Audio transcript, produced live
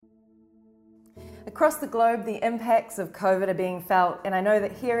Across the globe, the impacts of COVID are being felt, and I know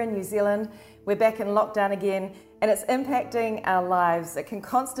that here in New Zealand, we're back in lockdown again, and it's impacting our lives. It can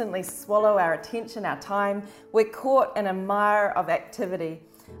constantly swallow our attention, our time. We're caught in a mire of activity.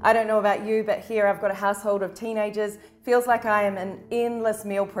 I don't know about you, but here I've got a household of teenagers. Feels like I am in endless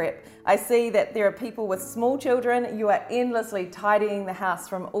meal prep. I see that there are people with small children. You are endlessly tidying the house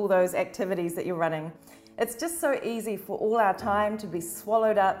from all those activities that you're running. It's just so easy for all our time to be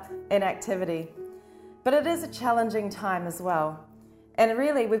swallowed up in activity. But it is a challenging time as well. And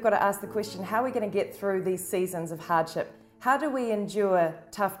really, we've got to ask the question, how are we going to get through these seasons of hardship? How do we endure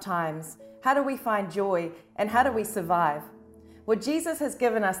tough times? How do we find joy? And how do we survive? Well, Jesus has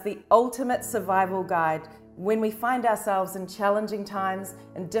given us the ultimate survival guide when we find ourselves in challenging times,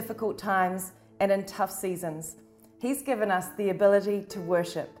 in difficult times, and in tough seasons. He's given us the ability to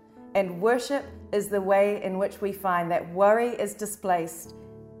worship. And worship is the way in which we find that worry is displaced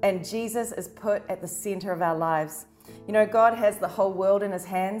and Jesus is put at the center of our lives. You know, God has the whole world in his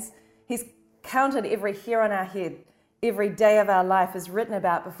hands. He's counted every hair on our head. Every day of our life is written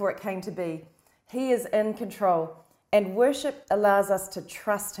about before it came to be. He is in control. And worship allows us to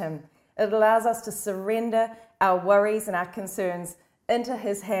trust him. It allows us to surrender our worries and our concerns into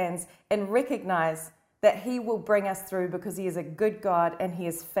his hands and recognize that he will bring us through because he is a good God and he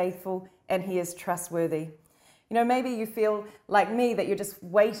is faithful and he is trustworthy. You know, maybe you feel like me that you're just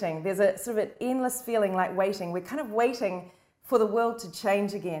waiting. There's a sort of an endless feeling like waiting. We're kind of waiting for the world to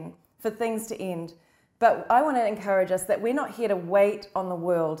change again, for things to end. But I want to encourage us that we're not here to wait on the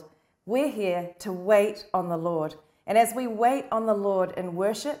world. We're here to wait on the Lord. And as we wait on the Lord in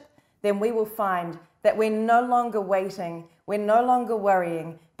worship, then we will find that we're no longer waiting, we're no longer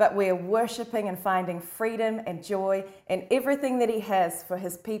worrying, but we're worshiping and finding freedom and joy in everything that he has for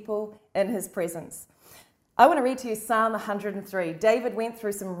his people in his presence. I want to read to you Psalm 103. David went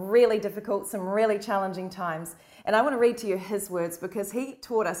through some really difficult, some really challenging times. And I want to read to you his words because he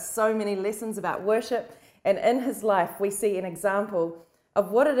taught us so many lessons about worship. And in his life, we see an example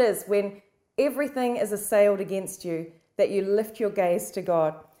of what it is when everything is assailed against you, that you lift your gaze to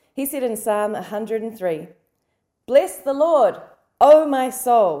God. He said in Psalm 103, "Bless the Lord, O my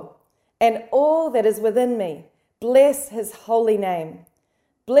soul, and all that is within me. Bless his holy name.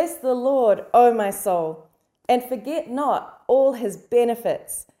 Bless the Lord, O my soul, and forget not all his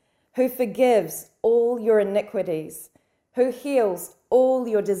benefits, who forgives all your iniquities, who heals all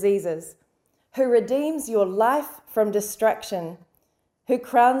your diseases, who redeems your life from destruction, who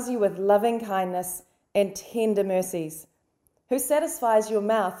crowns you with loving kindness and tender mercies, who satisfies your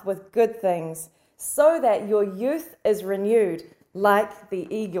mouth with good things, so that your youth is renewed like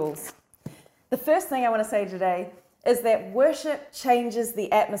the eagles." The first thing I want to say today is that worship changes the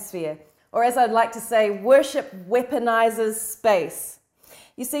atmosphere. Or as I'd like to say, worship weaponizes space.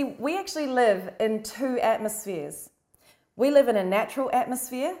 You see, we actually live in two atmospheres. We live in a natural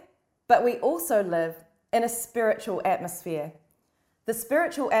atmosphere, but we also live in a spiritual atmosphere. The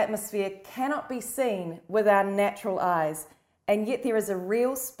spiritual atmosphere cannot be seen with our natural eyes, and yet there is a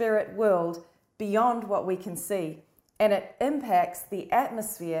real spirit world beyond what we can see, and it impacts the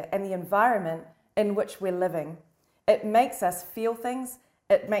atmosphere and the environment in which we're living. It makes us feel things.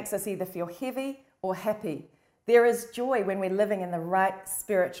 It makes us either feel heavy or happy. There is joy when we're living in the right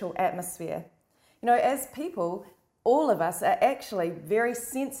spiritual atmosphere. You know, as people, all of us are actually very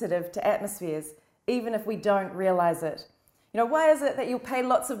sensitive to atmospheres, even if we don't realize it. You know, why is it that you'll pay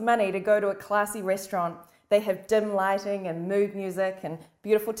lots of money to go to a classy restaurant? They have dim lighting and mood music and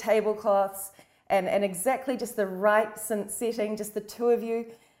beautiful tablecloths and exactly just the right setting, just the two of you.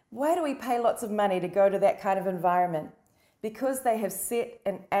 Why do we pay lots of money to go to that kind of environment? Because they have set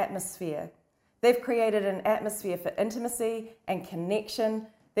an atmosphere. They've created an atmosphere for intimacy and connection.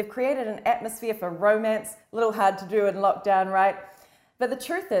 They've created an atmosphere for romance. A little hard to do in lockdown, right? But the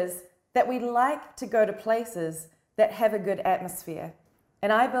truth is that we like to go to places that have a good atmosphere.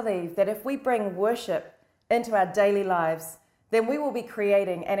 And I believe that if we bring worship into our daily lives, then we will be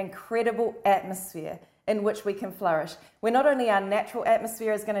creating an incredible atmosphere in which we can flourish. Where not only our natural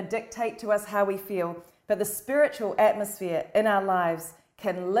atmosphere is going to dictate to us how we feel, but the spiritual atmosphere in our lives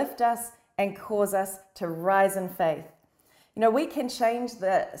can lift us and cause us to rise in faith. You know, we can change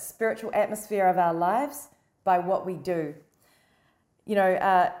the spiritual atmosphere of our lives by what we do. You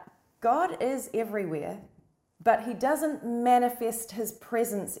know, God is everywhere, but he doesn't manifest his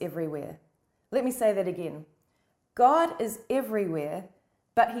presence everywhere. Let me say that again. God is everywhere,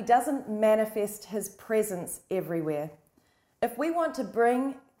 but he doesn't manifest his presence everywhere. If we want to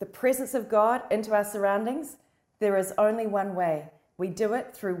bring the presence of God into our surroundings, there is only one way. We do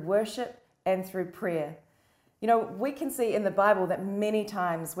it through worship and through prayer. You know, we can see in the Bible that many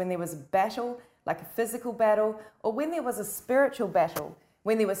times when there was battle like a physical battle, or when there was a spiritual battle,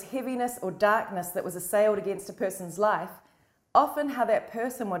 when there was heaviness or darkness that was assailed against a person's life, often how that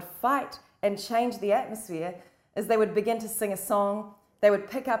person would fight and change the atmosphere is they would begin to sing a song, they would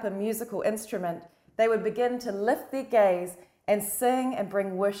pick up a musical instrument, they would begin to lift their gaze and sing and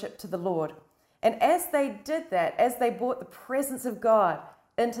bring worship to the Lord. And as they did that, as they brought the presence of God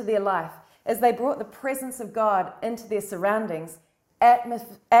into their life, as they brought the presence of God into their surroundings,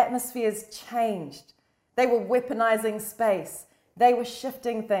 atmospheres changed. They were weaponizing space. They were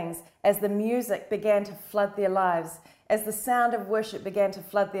shifting things as the music began to flood their lives, as the sound of worship began to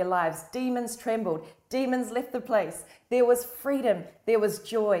flood their lives. Demons trembled. Demons left the place. There was freedom. There was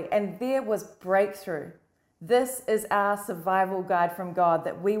joy. And there was breakthrough. This is our survival guide from God,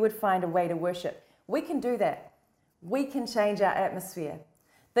 that we would find a way to worship. We can do that. We can change our atmosphere.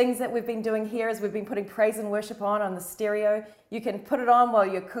 Things that we've been doing here is we've been putting praise and worship on the stereo. You can put it on while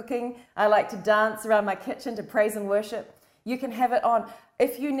you're cooking. I like to dance around my kitchen to praise and worship. You can have it on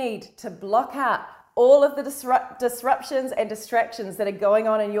if you need to block out all of the disruptions and distractions that are going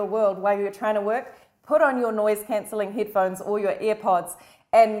on in your world while you're trying to work. Put on your noise cancelling headphones or your AirPods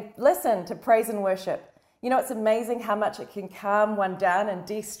and listen to praise and worship. You know, it's amazing how much it can calm one down and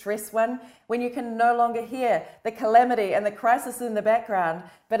de-stress one when you can no longer hear the calamity and the crisis in the background,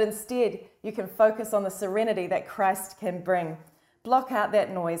 but instead you can focus on the serenity that Christ can bring. Block out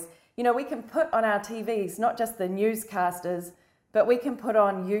that noise. You know, we can put on our TVs, not just the newscasters, but we can put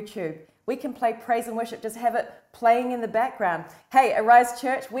on YouTube. We can play praise and worship, just have it playing in the background. Hey, Arise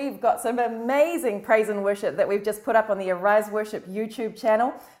Church, we've got some amazing praise and worship that we've just put up on the Arise Worship YouTube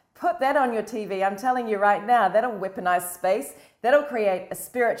channel. Put that on your TV. I'm telling you right now, that'll weaponize space. That'll create a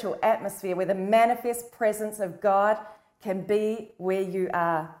spiritual atmosphere where the manifest presence of God can be where you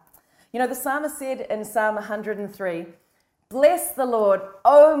are. You know, the psalmist said in Psalm 103, "Bless the Lord,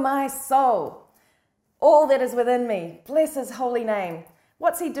 O my soul, all that is within me. Bless his holy name."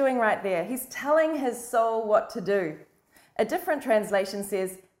 What's he doing right there? He's telling his soul what to do. A different translation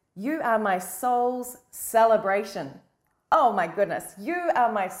says, "You are my soul's celebration." Oh my goodness, you are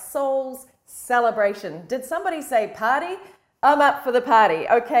my soul's celebration. Did somebody say party? I'm up for the party.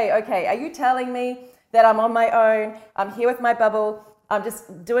 Okay. Are you telling me that I'm on my own? I'm here with my bubble. I'm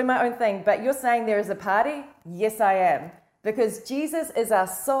just doing my own thing. But you're saying there is a party? Yes, I am. Because Jesus is our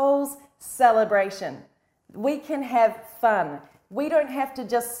soul's celebration. We can have fun. We don't have to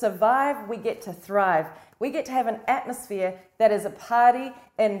just survive. We get to thrive. We get to have an atmosphere that is a party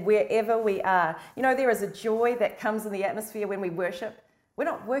in wherever we are. You know, there is a joy that comes in the atmosphere when we worship. We're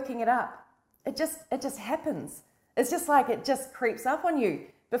not working it up. It just happens. It's just like it just creeps up on you.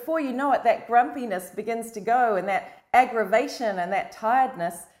 Before you know it, that grumpiness begins to go and that aggravation and that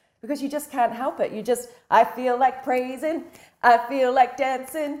tiredness, because you just can't help it. I feel like praising. I feel like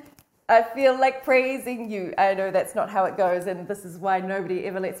dancing. I feel like praising you. I know that's not how it goes, and this is why nobody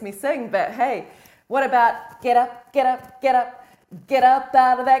ever lets me sing, but hey, what about get up, get up, get up, get up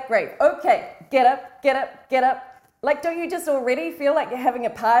out of that grave? Okay, get up, get up, get up. Like, don't you just already feel like you're having a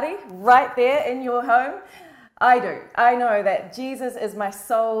party right there in your home? I do. I know that Jesus is my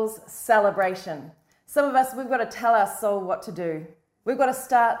soul's celebration. Some of us, we've got to tell our soul what to do. We've got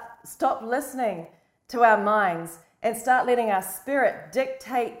to stop listening to our minds and start letting our spirit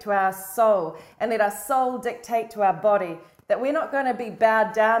dictate to our soul and let our soul dictate to our body. That we're not going to be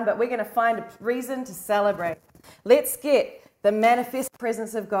bowed down, but we're going to find a reason to celebrate. Let's get the manifest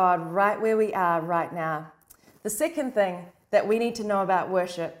presence of God right where we are right now. The second thing that we need to know about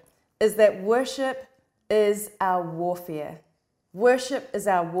worship is that worship is our warfare. Worship is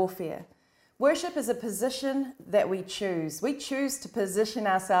our warfare. Worship is a position that we choose. We choose to position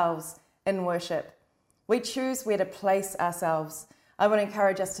ourselves in worship. We choose where to place ourselves. I want to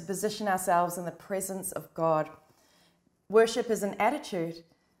encourage us to position ourselves in the presence of God. Worship is an attitude.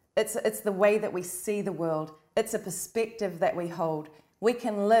 It's the way that we see the world. It's a perspective that we hold. We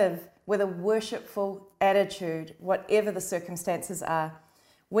can live with a worshipful attitude, whatever the circumstances are.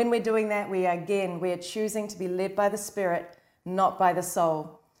 When we're doing that, we are choosing to be led by the Spirit, not by the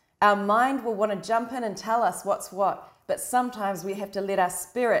soul. Our mind will want to jump in and tell us what's what, but sometimes we have to let our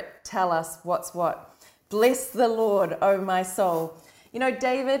spirit tell us what's what. Bless the Lord, O my soul. You know,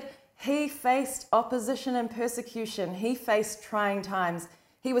 David, he faced opposition and persecution. He faced trying times.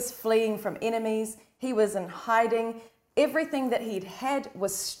 He was fleeing from enemies. He was in hiding. Everything that he'd had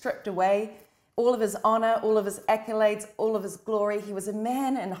was stripped away. All of his honor, all of his accolades, all of his glory. He was a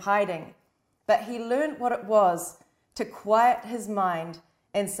man in hiding. But he learned what it was to quiet his mind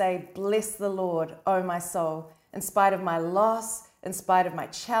and say, "Bless the Lord, O my soul." In spite of my loss, in spite of my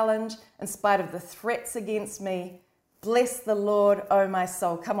challenge, in spite of the threats against me, Bless the Lord, oh my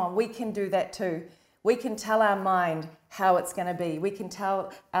soul. Come on, we can do that too. We can tell our mind how it's going to be. We can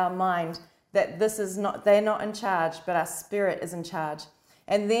tell our mind that they're not in charge, but our spirit is in charge.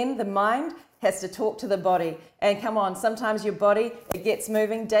 And then the mind has to talk to the body. And come on, sometimes your body, it gets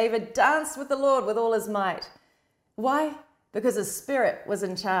moving. David danced with the Lord with all his might. Why? Because his spirit was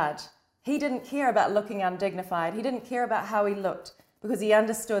in charge. He didn't care about looking undignified. He didn't care about how he looked, because he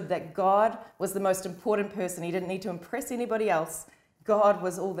understood that God was the most important person. He didn't need to impress anybody else. God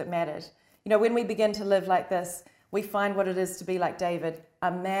was all that mattered. You know, when we begin to live like this, we find what it is to be like David,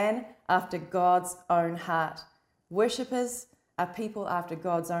 a man after God's own heart. Worshippers are people after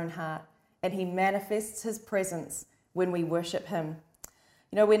God's own heart, and he manifests his presence when we worship him.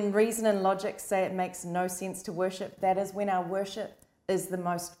 You know, when reason and logic say it makes no sense to worship, that is when our worship is the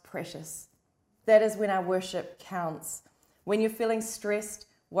most precious. That is when our worship counts. When you're feeling stressed,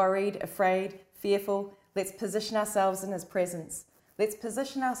 worried, afraid, fearful, let's position ourselves in his presence. Let's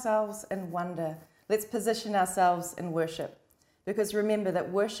position ourselves in wonder. Let's position ourselves in worship. Because remember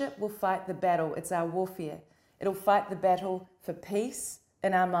that worship will fight the battle. It's our warfare. It'll fight the battle for peace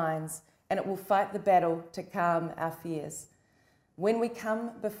in our minds, and it will fight the battle to calm our fears. When we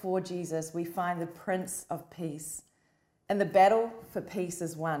come before Jesus, we find the Prince of Peace. And the battle for peace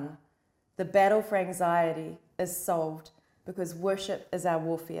is won. The battle for anxiety is solved, because worship is our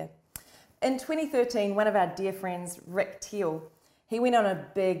warfare. In 2013, one of our dear friends, Rick Teal, he went on a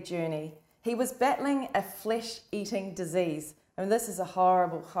big journey. He was battling a flesh-eating disease. I mean, this is a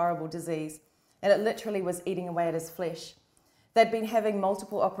horrible, horrible disease, and it literally was eating away at his flesh. They'd been having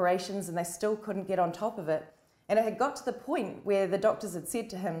multiple operations, and they still couldn't get on top of it. And it had got to the point where the doctors had said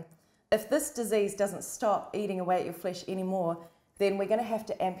to him, if this disease doesn't stop eating away at your flesh anymore, then we're going to have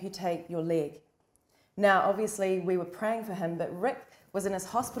to amputate your leg. Now, obviously, we were praying for him, but Rick was in his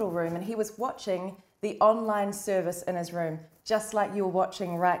hospital room, and he was watching the online service in his room, just like you're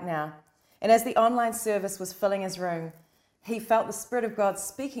watching right now. And as the online service was filling his room, he felt the Spirit of God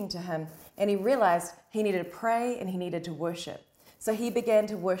speaking to him, and he realized he needed to pray and he needed to worship. So he began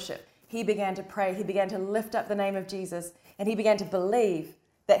to worship. He began to pray. He began to lift up the name of Jesus, and he began to believe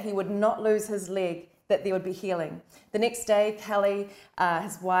that he would not lose his leg, that there would be healing. The next day, Kelly,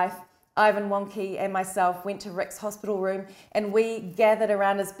 his wife, Ivan Wonke, and myself went to Rick's hospital room, and we gathered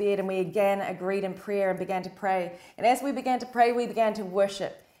around his bed, and we again agreed in prayer and began to pray. And as we began to pray, we began to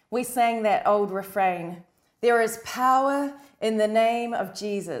worship. We sang that old refrain, there is power in the name of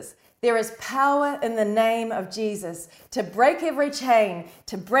Jesus. There is power in the name of Jesus to break every chain,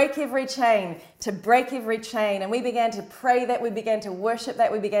 to break every chain, to break every chain. And we began to pray that, we began to worship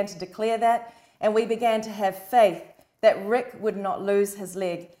that, we began to declare that, and we began to have faith that Rick would not lose his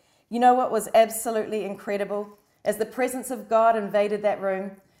leg. You know what was absolutely incredible? As the presence of God invaded that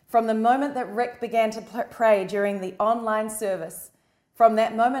room, from the moment that Rick began to pray during the online service, from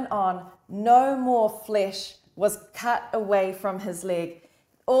that moment on, no more flesh was cut away from his leg.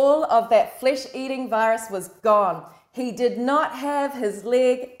 All of that flesh-eating virus was gone. He did not have his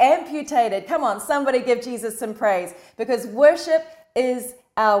leg amputated. Come on, somebody give Jesus some praise, because worship is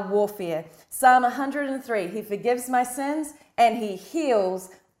our warfare. Psalm 103, he forgives my sins and he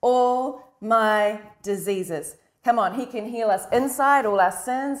heals all my diseases. Come on, he can heal us inside, all our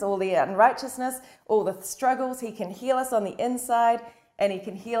sins, all the unrighteousness, all the struggles. He can heal us on the inside, and he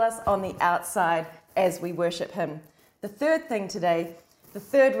can heal us on the outside as we worship him. The third thing today, the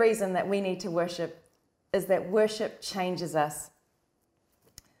third reason that we need to worship is that worship changes us.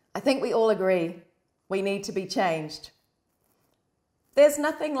 I think we all agree we need to be changed. There's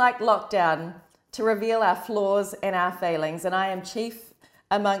nothing like lockdown to reveal our flaws and our failings, and I am chief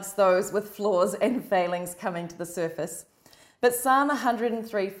amongst those with flaws and failings coming to the surface. But Psalm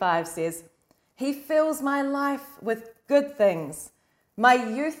 103:5 says, he fills my life with good things. My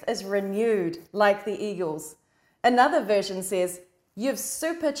youth is renewed like the eagles. Another version says, you've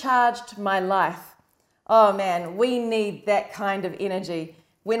supercharged my life. Oh man, we need that kind of energy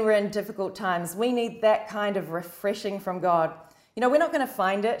when we're in difficult times. We need that kind of refreshing from God. You know, we're not going to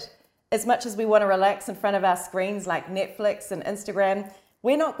find it as much as we want to relax in front of our screens like Netflix and Instagram.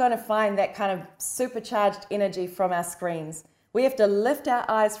 We're not going to find that kind of supercharged energy from our screens. We have to lift our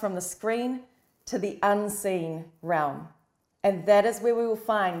eyes from the screen to the unseen realm. And that is where we will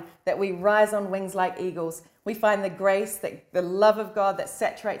find that we rise on wings like eagles. We find the grace, the love of God that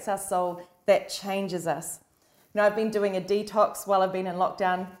saturates our soul, that changes us. You know, I've been doing a detox while I've been in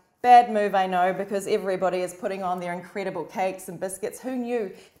lockdown. Bad move, I know, because everybody is putting on their incredible cakes and biscuits. Who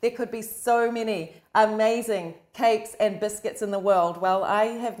knew there could be so many amazing cakes and biscuits in the world? Well, I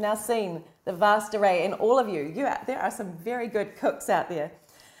have now seen the vast array, and all of you, there are some very good cooks out there.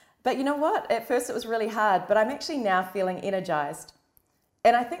 But you know what? At first it was really hard, but I'm actually now feeling energized.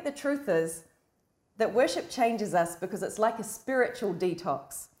 And I think the truth is that worship changes us because it's like a spiritual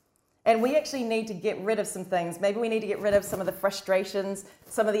detox. And we actually need to get rid of some things. Maybe we need to get rid of some of the frustrations,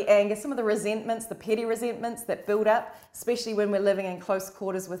 some of the anger, some of the resentments, the petty resentments that build up, especially when we're living in close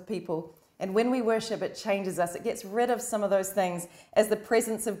quarters with people. And when we worship, it changes us. It gets rid of some of those things as the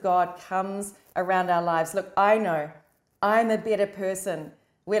presence of God comes around our lives. Look, I know I'm a better person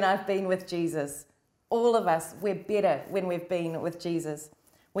when I've been with Jesus. All of us, we're better when we've been with Jesus.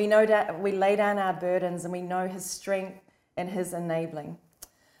 We know that we lay down our burdens and we know his strength and his enabling.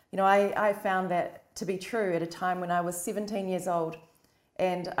 You know, I found that to be true at a time when I was 17 years old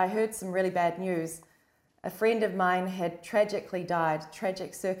and I heard some really bad news. A friend of mine had tragically died,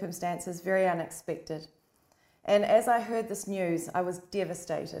 tragic circumstances, very unexpected. And as I heard this news, I was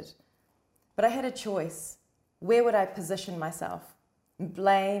devastated. But I had a choice. Where would I position myself?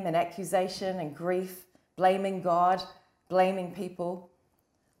 Blame and accusation and grief, blaming God, blaming people?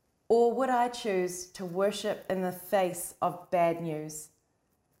 Or would I choose to worship in the face of bad news?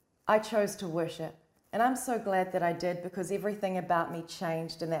 I chose to worship, and I'm so glad that I did because everything about me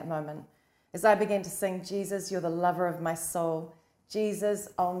changed in that moment. As I began to sing, Jesus, you're the lover of my soul. Jesus,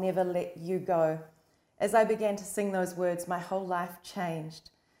 I'll never let you go. As I began to sing those words, my whole life changed.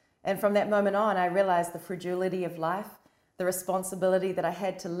 And from that moment on, I realized the fragility of life, the responsibility that I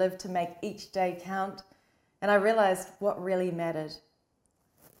had to live to make each day count. And I realized what really mattered.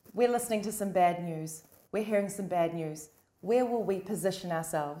 We're listening to some bad news. We're hearing some bad news. Where will we position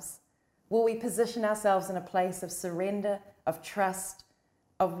ourselves? Will we position ourselves in a place of surrender, of trust,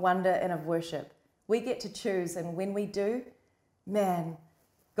 of wonder, and of worship? We get to choose, and when we do, man,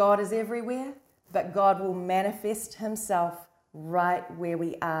 God is everywhere, but God will manifest himself right where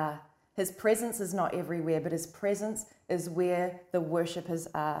we are. His presence is not everywhere, but his presence is where the worshipers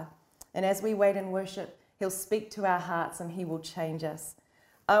are. And as we wait in worship, he'll speak to our hearts and he will change us.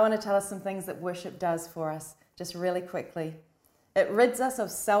 I want to tell us some things that worship does for us, just really quickly. It rids us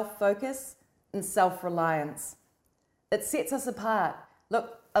of self-focus and self-reliance. It sets us apart.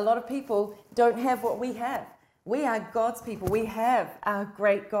 Look, a lot of people don't have what we have. We are God's people. We have our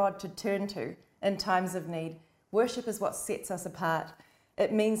great God to turn to in times of need. Worship is what sets us apart.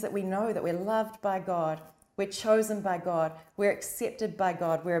 It means that we know that we're loved by God, we're chosen by God, we're accepted by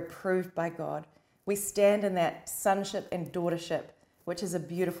God, we're approved by God. We stand in that sonship and daughtership, which is a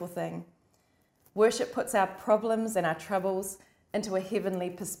beautiful thing. Worship puts our problems and our troubles into a heavenly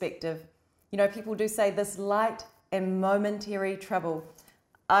perspective. You know, people do say this light and momentary trouble.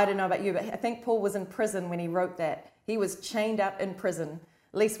 I don't know about you, but I think Paul was in prison when he wrote that. He was chained up in prison.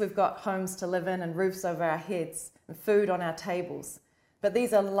 At least we've got homes to live in and roofs over our heads and food on our tables. But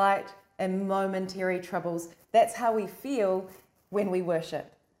these are light and momentary troubles. That's how we feel when we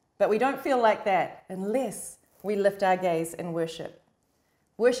worship. But we don't feel like that unless we lift our gaze in worship.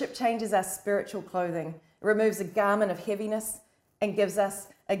 Worship changes our spiritual clothing. It removes a garment of heaviness and gives us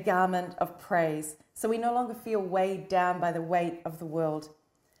a garment of praise. So we no longer feel weighed down by the weight of the world.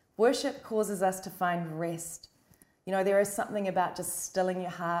 Worship causes us to find rest. You know, there is something about just stilling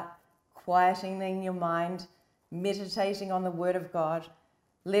your heart, quietening your mind, meditating on the Word of God,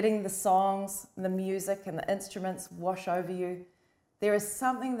 letting the songs, the music, and the instruments wash over you. There is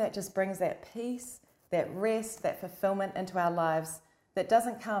something that just brings that peace, that rest, that fulfillment into our lives that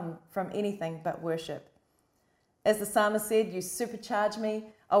doesn't come from anything but worship. As the psalmist said, you supercharge me,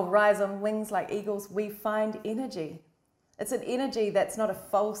 I'll rise on wings like eagles. We find energy. It's an energy that's not a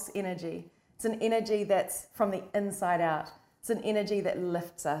false energy. It's an energy that's from the inside out. It's an energy that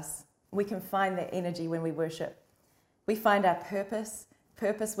lifts us. We can find that energy when we worship. We find our purpose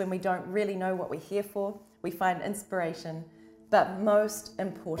when we don't really know what we're here for. We find inspiration. But most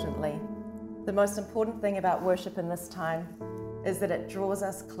importantly, the most important thing about worship in this time is that it draws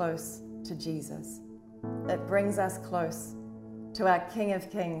us close to Jesus. It brings us close to our King of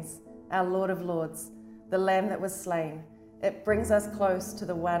Kings, our Lord of Lords, the Lamb that was slain. It brings us close to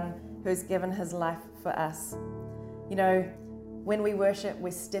the one who's given his life for us. You know, when we worship,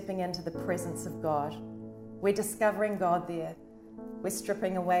 we're stepping into the presence of God. We're discovering God there. We're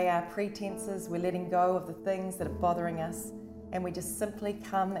stripping away our pretenses. We're letting go of the things that are bothering us. And we just simply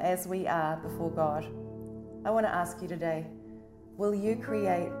come as we are before God. I want to ask you today, will you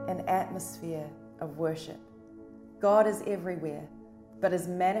create an atmosphere of worship? God is everywhere, but his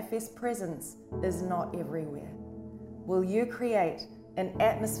manifest presence is not everywhere. Will you create an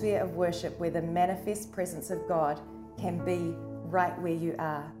atmosphere of worship where the manifest presence of God can be right where you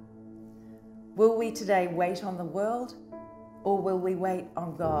are? Will we today wait on the world, or will we wait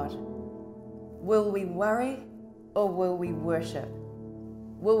on God? Will we worry, or will we worship?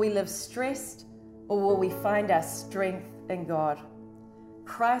 Will we live stressed, or will we find our strength in God?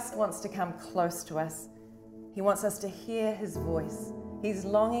 Christ wants to come close to us. He wants us to hear his voice. He's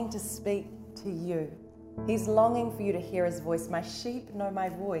longing to speak to you. He's longing for you to hear his voice. My sheep know my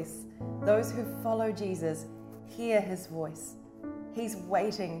voice. Those who follow Jesus hear his voice. He's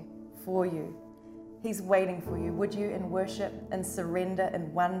waiting for you. He's waiting for you. Would you, in worship and surrender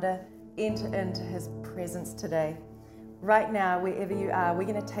and wonder, enter into his presence today? Right now, wherever you are, we're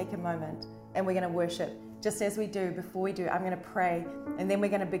going to take a moment and we're going to worship. Just as we do, before we do, I'm going to pray, and then we're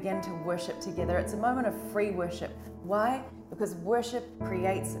going to begin to worship together. It's a moment of free worship. Why? Because worship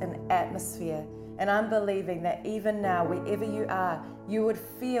creates an atmosphere. And I'm believing that even now, wherever you are, you would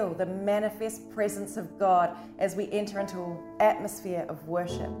feel the manifest presence of God as we enter into an atmosphere of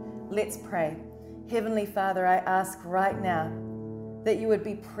worship. Let's pray. Heavenly Father, I ask right now that you would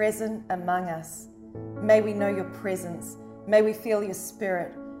be present among us. May we know your presence. May we feel your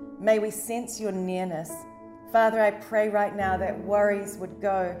spirit. May we sense your nearness. Father, I pray right now that worries would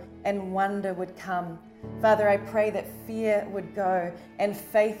go and wonder would come. Father, I pray that fear would go and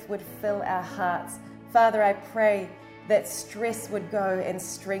faith would fill our hearts. Father, I pray that stress would go and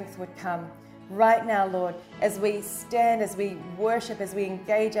strength would come. Right now, Lord, as we stand, as we worship, as we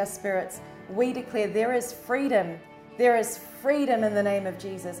engage our spirits, we declare there is freedom. There is freedom in the name of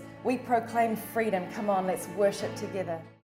Jesus. We proclaim freedom. Come on, let's worship together.